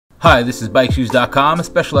Hi, this is bikeshoes.com,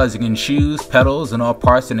 specializing in shoes, pedals, and all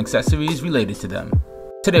parts and accessories related to them.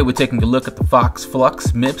 Today we're taking a look at the Flux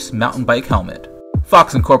MIPS mountain bike helmet.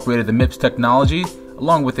 Flux incorporated the MIPS technology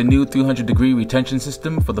along with a new 300-degree retention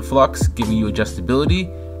system for the Flux, giving you adjustability,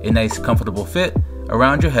 a nice comfortable fit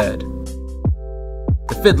around your head.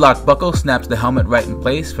 The FIDLOCK buckle snaps the helmet right in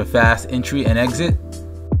place for fast entry and exit.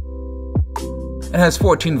 It has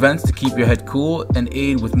 14 vents to keep your head cool and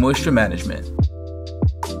aid with moisture management.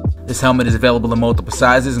 This helmet is available in multiple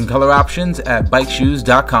sizes and color options at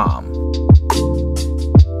bikeshoes.com.